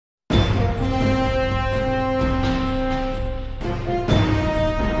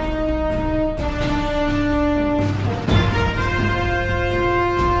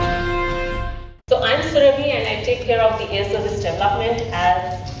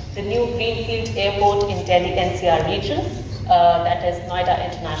greenfield airport in Delhi NCR region, that is Noida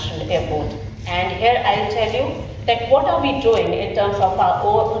International Airport. And here I'll tell you that what are we doing in terms of our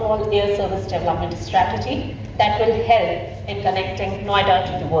overall air service development strategy that will help in connecting Noida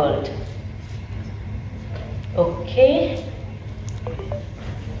to the world. Okay.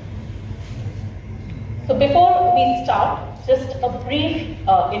 So before we start, just a brief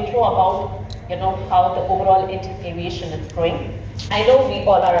intro about how the overall Indian aviation is growing. I know we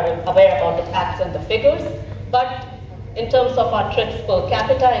all are aware about the facts and the figures, but in terms of our trips per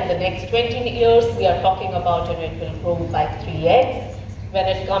capita in the next 20 years, we are talking about it will grow by 3x. When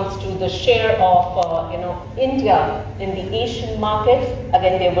it comes to the share of India in the Asian market,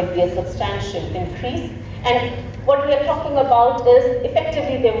 again there would be a substantial increase. And what we are talking about is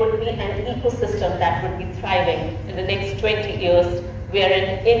effectively there would be an ecosystem that would be thriving in the next 20 years,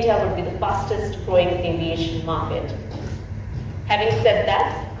 wherein India would be the fastest growing aviation market. Having said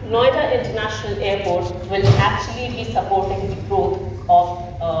that, Noida International Airport will actually be supporting the growth of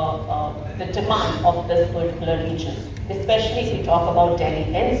the demand of this particular region, especially if we talk about Delhi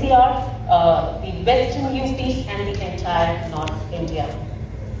NCR, the Western UP and the entire North India.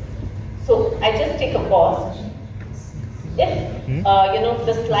 So I just take a pause. If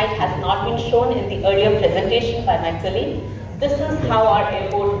this slide has not been shown in the earlier presentation by my colleague, this is how our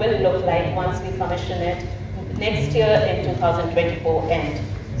airport will look like once we commission it next year in 2024 end.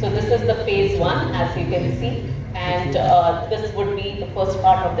 So this is the phase 1, as you can see, and this would be the first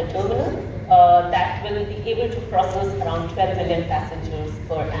part of the terminal that will be able to process around 12 million passengers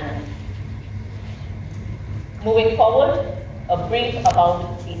per annum. Moving forward, a brief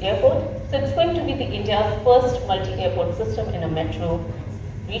about the airport. So it's going to be India's first multi-airport system in a metro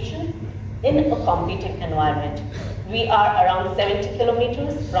region in a competing environment. We are around 70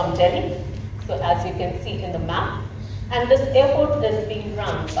 kilometers from Delhi, so as you can see in the map. And this airport is being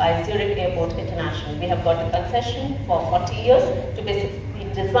run by Zurich Airport International. We have got a concession for 40 years to basically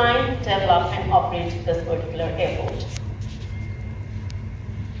design, develop, and operate this particular airport.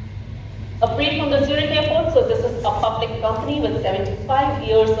 A brief on the Zurich Airport. So this is a public company with 75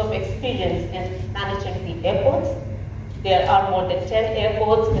 years of experience in managing the airports. There are more than 10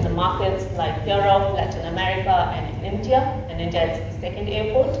 airports in the markets like Europe, Latin America, and in India. In India, it's the second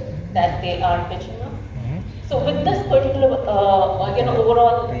airport that they are pitching up. So with this particular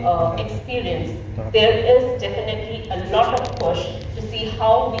overall experience, there is definitely a lot of push to see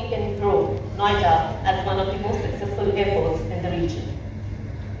how we can grow Noida as one of the most successful airports in the region.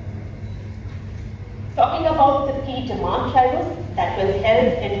 Talking about the key demand drivers that will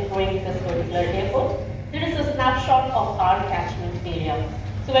help in growing this particular airport, there is a snapshot of our catchment area.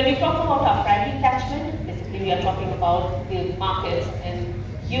 So when we talk about our primary catchment, basically we are talking about the markets in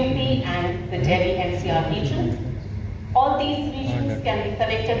UP and the Delhi NCR region. All these regions can be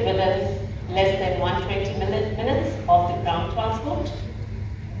connected within less than 120 minutes of the ground transport.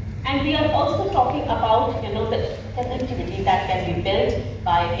 And we are also talking about the connectivity that can be built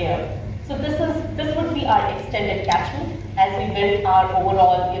by air. So this would be our extended catchment as we build our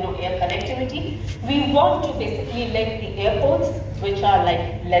overall air connectivity. We want to basically link the airports, which are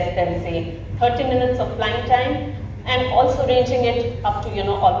like less than say 30 minutes of flying time, and also ranging it up to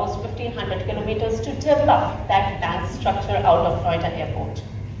almost 1500 kilometers to develop that bank structure out of Noida Airport.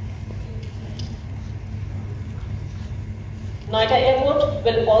 Noida Airport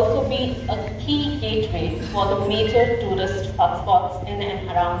will also be a key gateway for the major tourist hotspots in and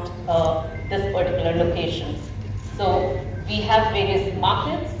around this particular location. So we have various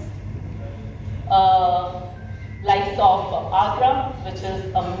markets, likes of Agra, which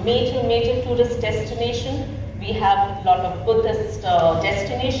is a major tourist destination. We have a lot of Buddhist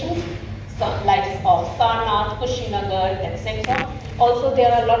destinations, likes of Sarnath, Kushinagar, etc. Also,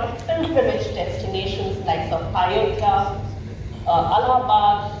 there are a lot of pilgrimage destinations, likes of Ayodhya,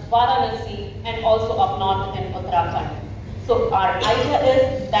 Allahabad, Varanasi, and also up north in Uttarakhand. So our idea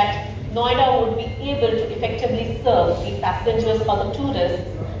is that Noida would be able to effectively serve the passengers or the tourists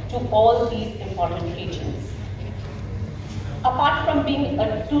to all these important regions. Apart from being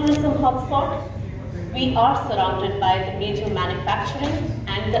a tourism hotspot, we are surrounded by the major manufacturing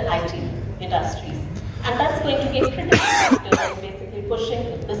and the IT industries. And that's going to be a critical factor in basically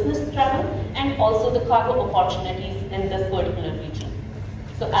pushing the business travel and also the cargo opportunities in this particular region.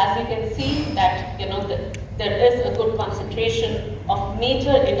 So as you can see that there is a good concentration of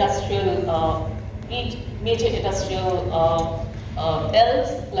major industrial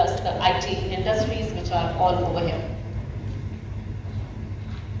belts plus the IT industries which are all over here.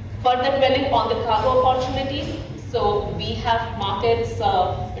 Further dwelling on the cargo opportunities, so we have markets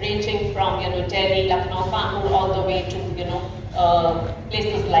ranging from Delhi, Lucknow, Kanpur, all the way to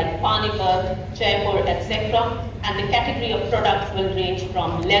places like Panipat, Jaipur, etc. And the category of products will range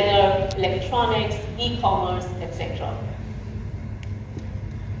from leather, electronics, e-commerce, etc.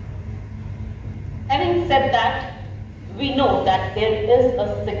 Having said that, we know that there is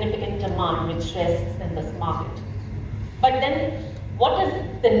a significant demand which rests in this market. But then, what is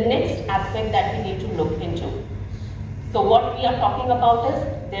the next aspect that we need to look into? So what we are talking about is,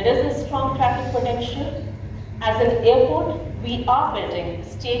 there is a strong traffic potential. As an airport, we are building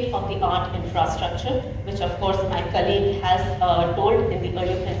state-of-the-art infrastructure, which of course my colleague has told in the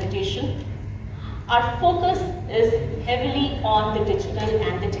earlier presentation. Our focus is heavily on the digital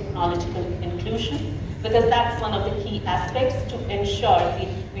and the technological inclusion, because that's one of the key aspects to ensure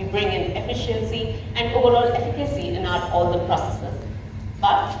we bring in efficiency and overall efficacy in all the processes.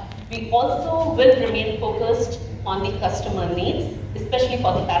 But we also will remain focused on the customer needs, especially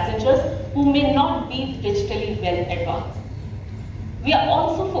for the passengers who may not be digitally well advanced. We are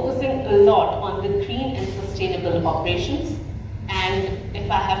also focusing a lot on the green and sustainable operations. And if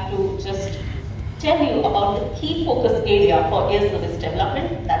I have to just tell you about the key focus area for air service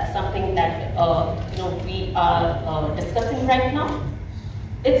development, that's something that we are discussing right now.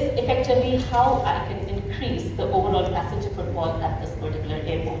 It's effectively how I can increase the overall passenger footfall at this particular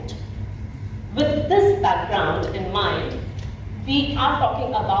airport. With this background in mind, we are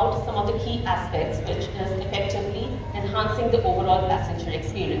talking about some of the key aspects, which is effectively enhancing the overall passenger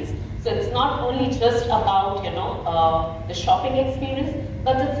experience. So it's not only just about the shopping experience,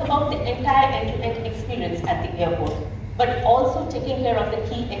 but it's about the entire end-to-end experience at the airport, but also taking care of the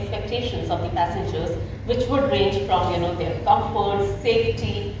key expectations of the passengers, which would range from their comfort,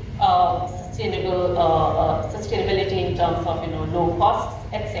 safety, sustainability in terms of low costs,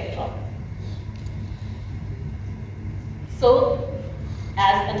 etc. So,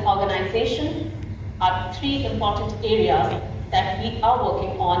 as an organization, our three important areas that we are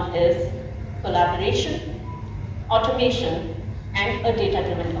working on is collaboration, automation, and a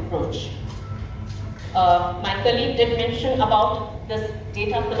data-driven approach. My colleague did mention about this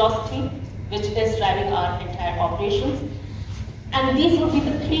data philosophy, which is driving our entire operations. And these would be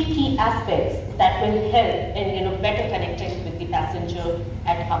the three key aspects that will help in better connecting with the passenger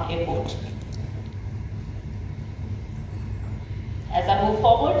at our airport. As I move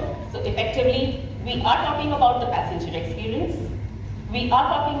forward, so effectively, we are talking about the passenger experience, we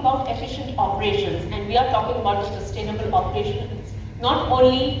are talking about efficient operations, and we are talking about the sustainable operations, not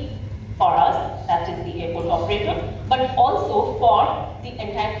only for us, that is the airport operator, but also for the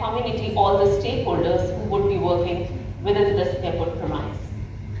entire community, all the stakeholders who would be working within this airport premise.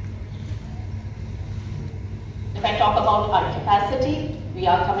 If I talk about our capacity, we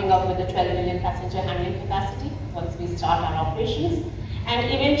are coming up with a 12 million passenger handling capacity once we start our operations. And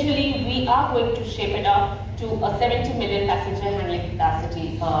eventually, we are going to shape it up to a 70 million passenger handling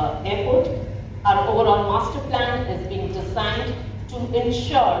capacity airport. Our overall master plan is being designed to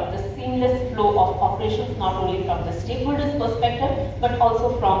ensure the seamless flow of operations, not only from the stakeholders' perspective, but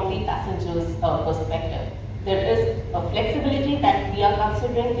also from the passengers' perspective. There is a flexibility that we are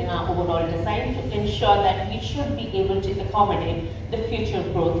considering in our overall design to ensure that we should be able to accommodate the future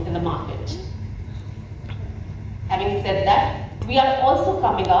growth in the market. Having said that, we are also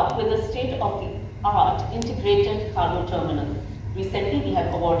coming up with a state-of-the-art integrated cargo terminal. Recently, we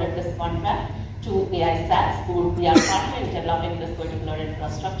have awarded this contract to AISATS, who would be our partner in developing this particular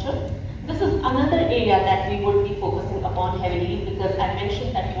infrastructure. This is another area that we would be focusing upon heavily, because I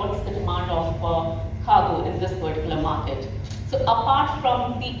mentioned that what's the demand of cargo in this particular market. So apart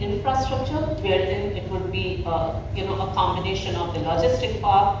from the infrastructure, wherein it would be a combination of the logistic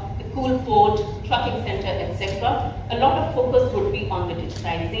park, the cool port, trucking center, etc., a lot of focus would be on the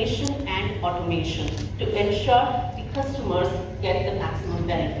digitization and automation to ensure the customers get the maximum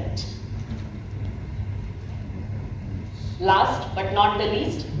benefit. Last but not the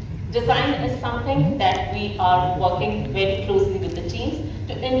least, design is something that we are working very closely with the teams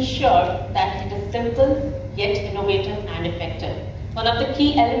to ensure that it is simple, yet innovative and effective. One of the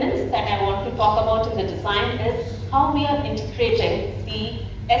key elements that I want to talk about in the design is how we are integrating the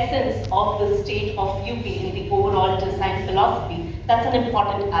essence of the state of UP in the overall design philosophy. That's an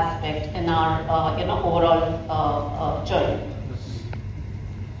important aspect in our overall journey.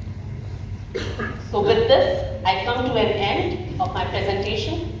 So with this, I come to an end of my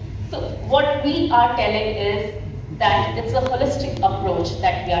presentation. So what we are telling is that it's a holistic approach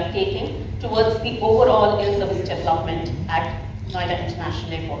that we are taking towards the overall air service development at Noida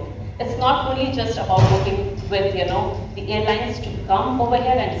International Airport. It's not only just about working with the airlines to come over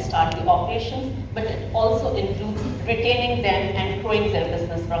here and start the operations, but it also includes retaining them and growing their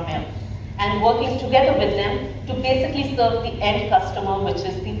business from here. and working together with them to basically serve the end customer, which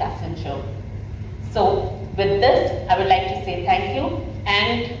is the passenger. So with this, I would like to say thank you,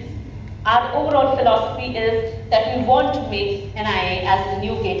 and our overall philosophy is that we want to make NIA as the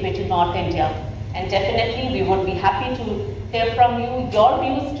new gateway to North India. And definitely we would be happy to hear from you, your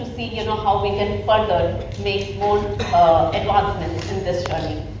views, to see how we can further make more advancements in this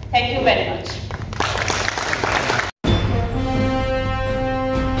journey. Thank you very much.